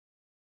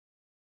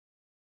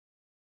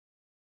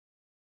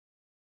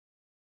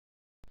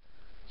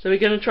So we're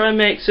going to try and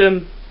make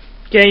some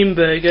game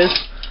burgers.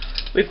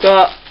 We've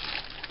got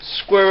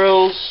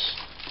squirrels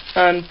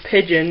and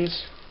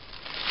pigeons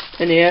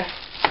in here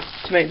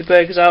to make the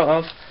burgers out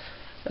of.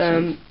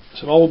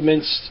 Some old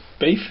minced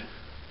beef.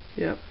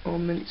 Yeah,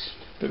 old minced.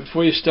 But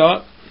before you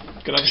start,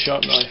 you've got to have a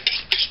sharp knife.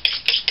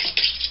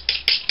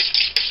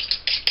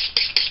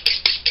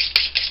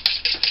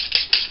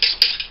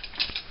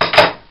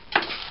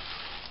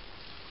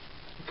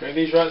 Okay,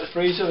 these are out of the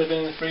freezer. They've been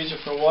in the freezer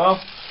for a while.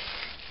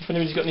 If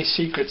anybody's got any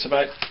secrets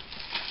about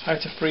how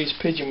to freeze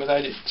pigeon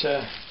without it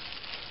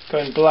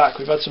going black,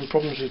 we've had some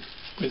problems with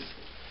it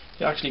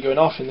actually going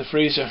off in the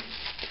freezer.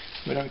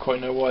 We don't quite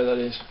know why that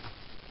is.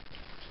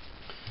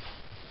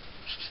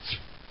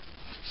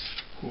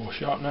 Oh,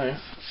 sharp now.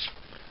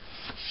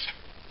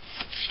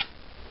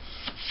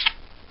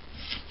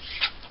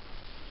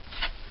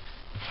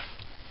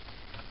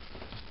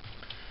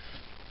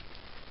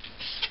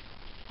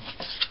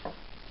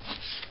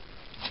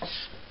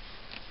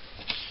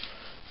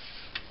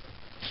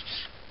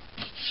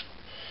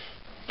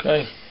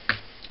 Okay,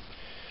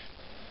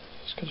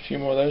 let's get a few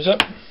more of those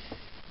up.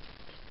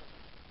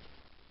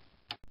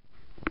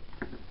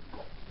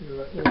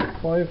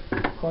 Five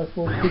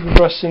full pigeon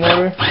breasts in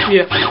there.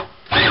 Yeah.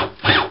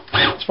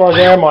 As far as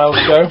air miles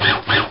go,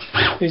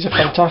 these are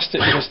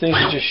fantastic because these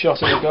are just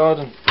shot in the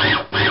garden.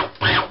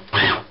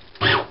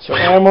 So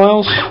air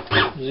miles,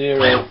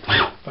 0,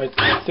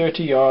 about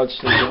 30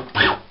 yards.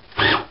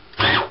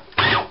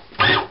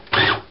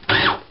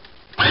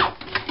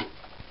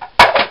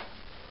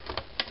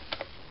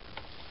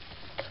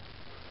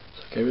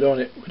 Okay, we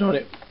don't want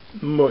it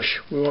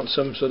mush. We want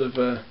some sort of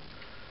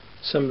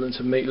semblance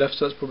of meat left,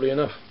 so that's probably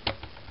enough.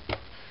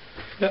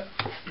 Yeah.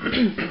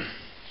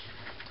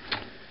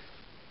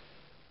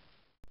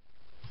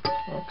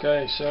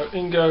 Okay, so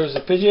in goes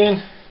the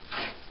pigeon.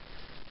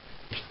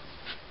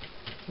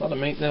 A lot of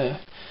meat there.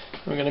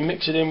 We're going to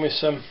mix it in with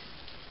some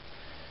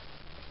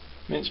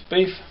minced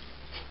beef.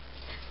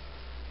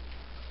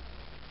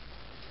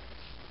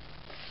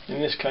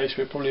 In this case,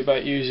 we're probably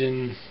about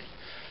using,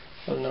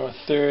 I don't know, a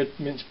third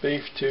minced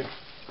beef to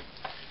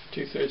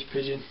 2/3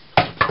 pigeon.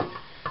 I'm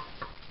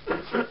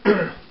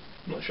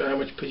not sure how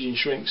much pigeon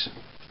shrinks.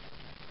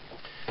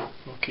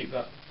 We'll keep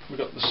that. We've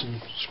got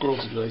some squirrel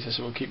to do later,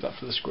 so we'll keep that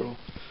for the squirrel.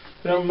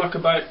 We don't muck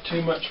about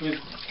too much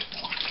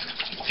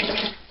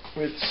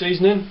with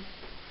seasoning.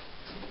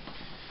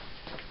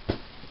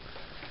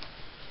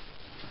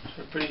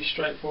 So pretty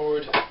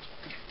straightforward.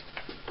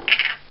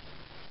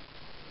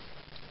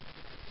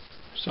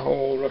 Just a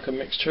whole ruck of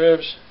mixed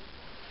herbs.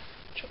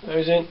 Chop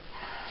those in.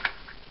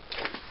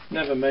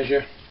 Never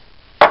measure.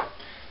 And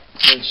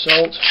then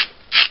salt.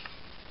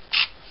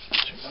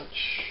 Not too much.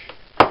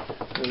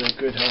 And then a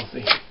good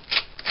healthy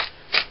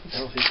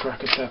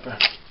crack of pepper.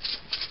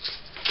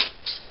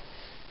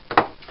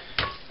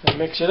 And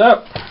mix it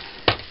up.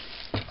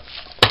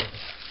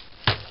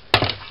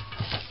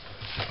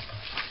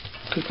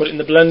 Could put it in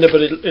the blender,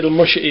 but it'll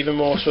mush it even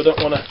more. So I don't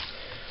want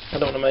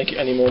to make it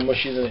any more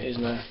mushy than it is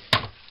now.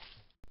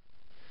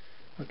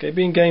 Okay,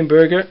 being game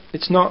burger,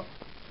 it's not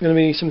going to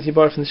be something you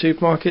buy from the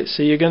supermarket.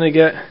 So you're going to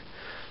get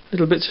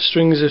little bits of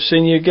strings of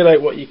sinew. Get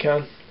out what you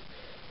can,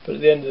 but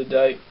at the end of the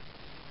day,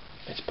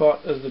 it's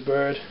part of the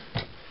bird.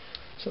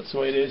 So that's the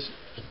way it is.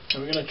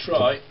 And we're going to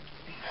try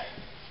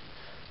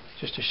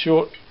just a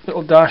short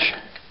little dash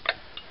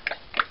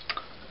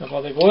of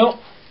olive oil.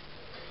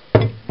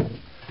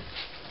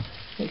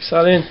 Mix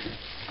that in.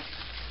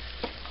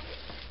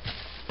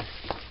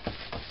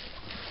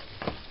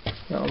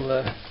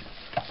 That'll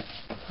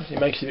actually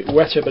makes it a bit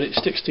wetter, but it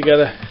sticks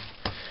together.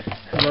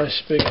 A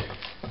nice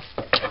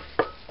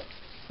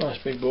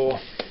big ball.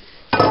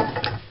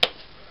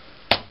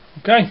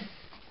 Okay.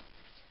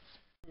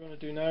 What we're going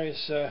to do now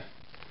is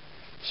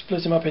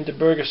split them up into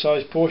burger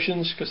sized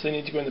portions because they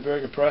need to go in the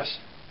burger press.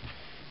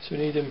 So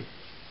we need them,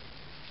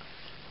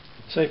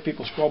 save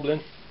people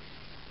squabbling.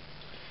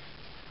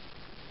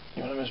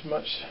 You want them as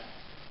much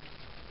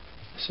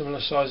similar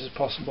size as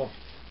possible.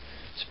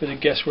 It's a bit of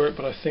guesswork,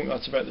 but I think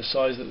that's about the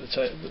size that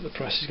the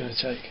press is going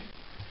to take.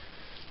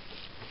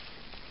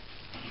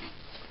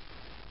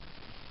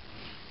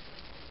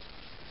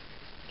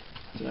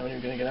 I don't know how many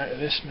we're going to get out of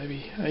this,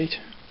 maybe 8.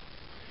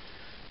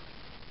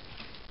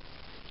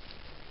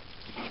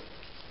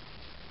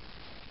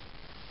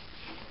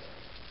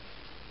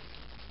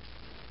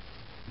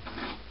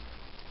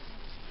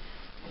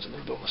 That's a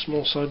little bit on the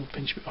small side, and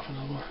pinch it off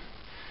another one.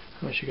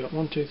 How much you got?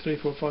 1, 2, 3,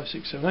 4, 5,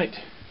 6, 7, 8.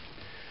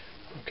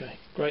 Okay,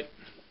 great.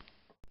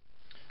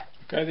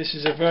 Okay, this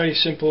is a very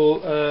simple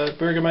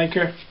burger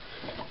maker.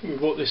 We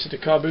bought this at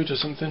a car boot or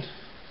something.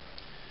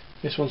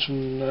 This one's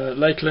from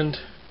Lakeland.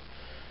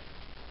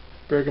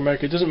 Burger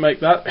maker. It doesn't make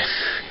that.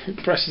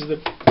 It presses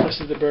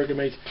the burger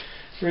meat.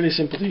 Really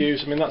simple to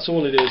use. I mean, that's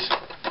all it is.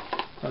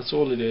 That's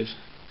all it is.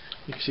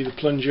 You can see the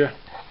plunger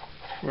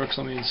works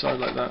on the inside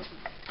like that.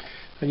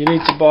 And you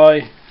need to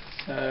buy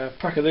a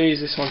pack of these.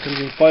 This one comes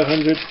in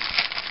 500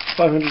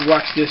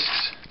 wax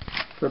discs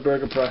for a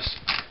burger press.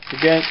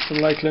 Again, from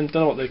Lakeland.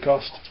 Don't know what they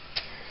cost.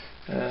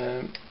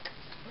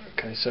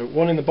 Okay, so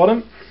one in the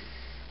bottom,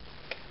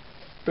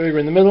 burger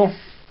in the middle.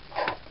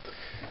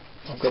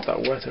 I've got that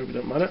wet, hope it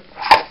don't matter.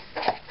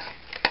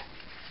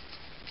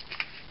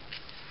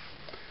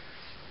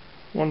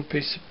 One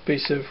piece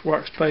of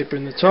wax paper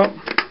in the top.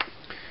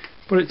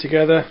 Put it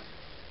together.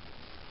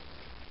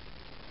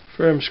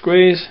 Firm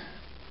squeeze.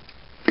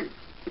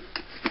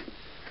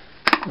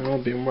 And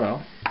all being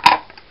well,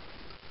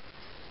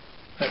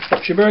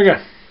 that's your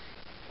burger.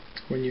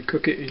 When you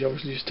cook it, you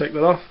obviously just take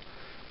that off,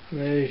 and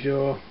there's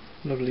your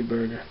lovely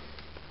burger.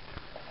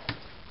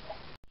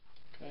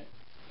 Okay,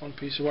 one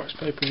piece of wax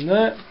paper in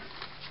there.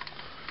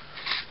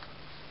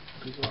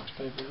 One piece of wax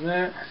paper in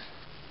there.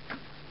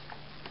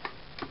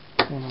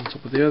 One on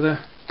top of the other,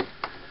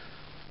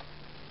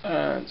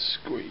 and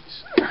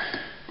squeeze.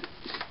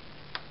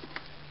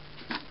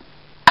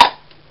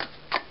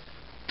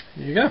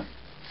 Here you go.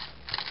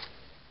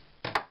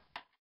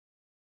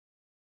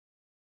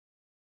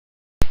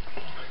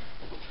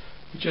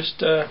 Just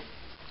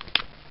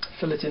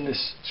fill it in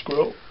this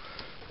squirrel.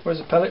 Where's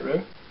the pellet,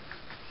 Roo?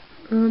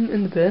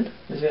 In the bin.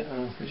 Is it?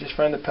 Oh, we just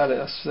found the pellet.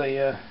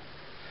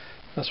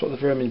 That's what the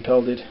vermin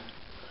pelted.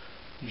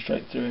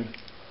 Straight through him.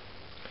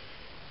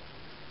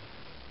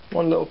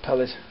 One little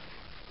pellet.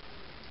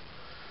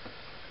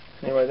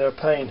 Anyway, they're a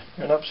pain.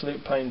 They're an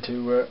absolute pain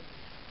to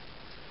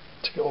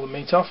get all the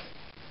meat off.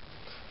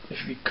 They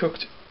should be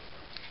cooked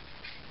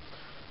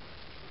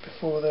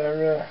before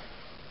they're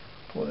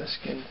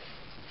skinned.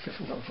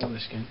 Not before they're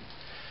skinned.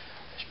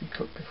 They should be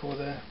cooked before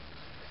they're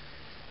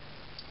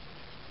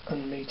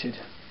unmeated.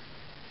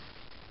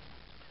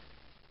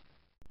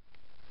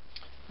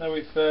 Now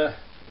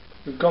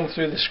we've gone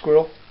through the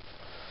squirrel,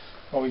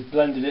 or we've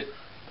blended it.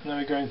 Now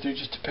we're going through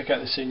just to pick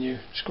out the sinew.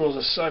 Squirrels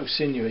are so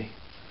sinewy,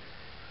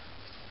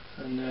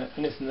 and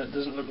anything that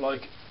doesn't look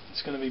like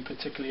it's going to be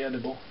particularly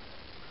edible,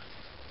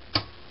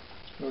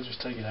 we'll just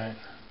take it out.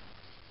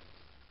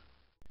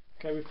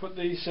 Okay, we put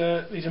these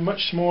are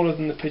much smaller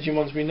than the pigeon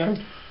ones we know.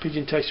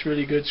 Pigeon tastes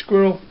really good.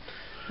 Squirrel,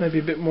 maybe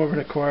a bit more of an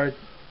acquired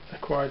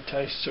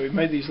taste. So we've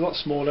made these a lot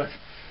smaller,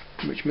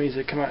 which means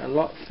they come out a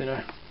lot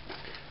thinner.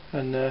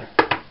 And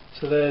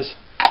so there's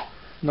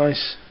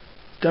nice,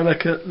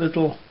 delicate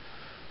little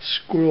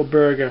squirrel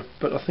burger.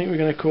 But I think we're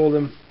going to call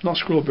them not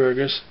squirrel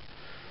burgers,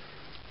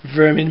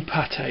 vermin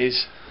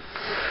patés.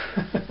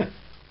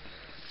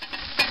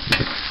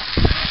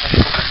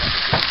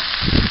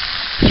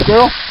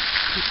 Squirrel.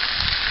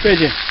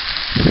 Pigeon.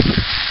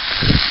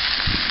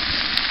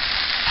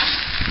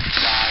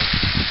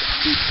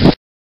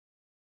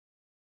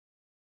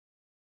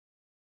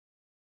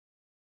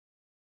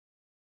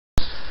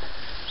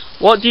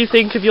 What do you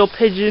think of your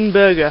pigeon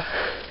burger?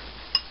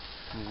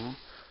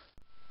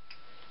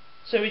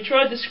 So we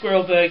tried the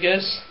squirrel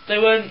burgers. They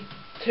weren't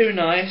too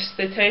nice.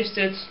 They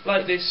tasted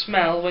like they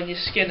smell when you're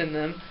skinning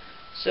them.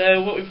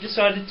 So what we've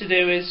decided to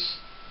do is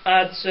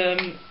add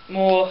some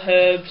more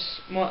herbs,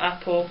 more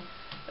apple,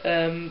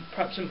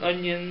 perhaps some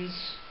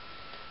onions,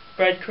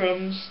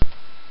 breadcrumbs.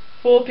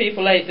 4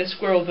 people ate the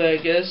squirrel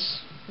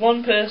burgers.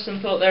 1 person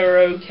thought they were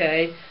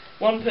okay,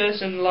 1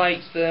 person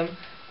liked them,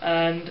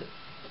 and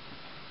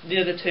the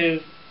other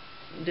 2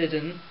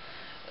 didn't.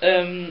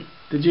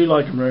 Did you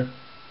like them, Ro?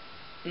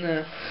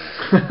 No.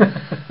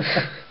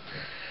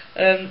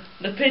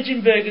 The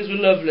pigeon burgers were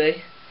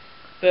lovely,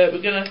 but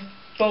we're going to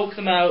bulk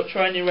them out,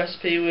 try a new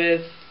recipe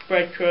with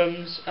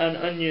breadcrumbs and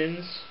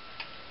onions.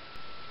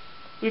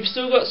 We've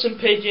still got some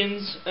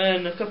pigeons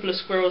and a couple of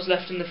squirrels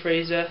left in the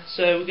freezer,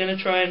 so we're going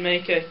to try and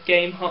make a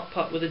game hot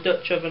pot with a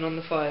Dutch oven on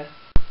the fire.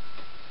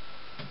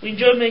 We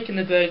enjoyed making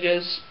the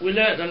burgers, we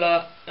learnt a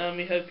lot, and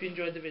we hope you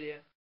enjoyed the video.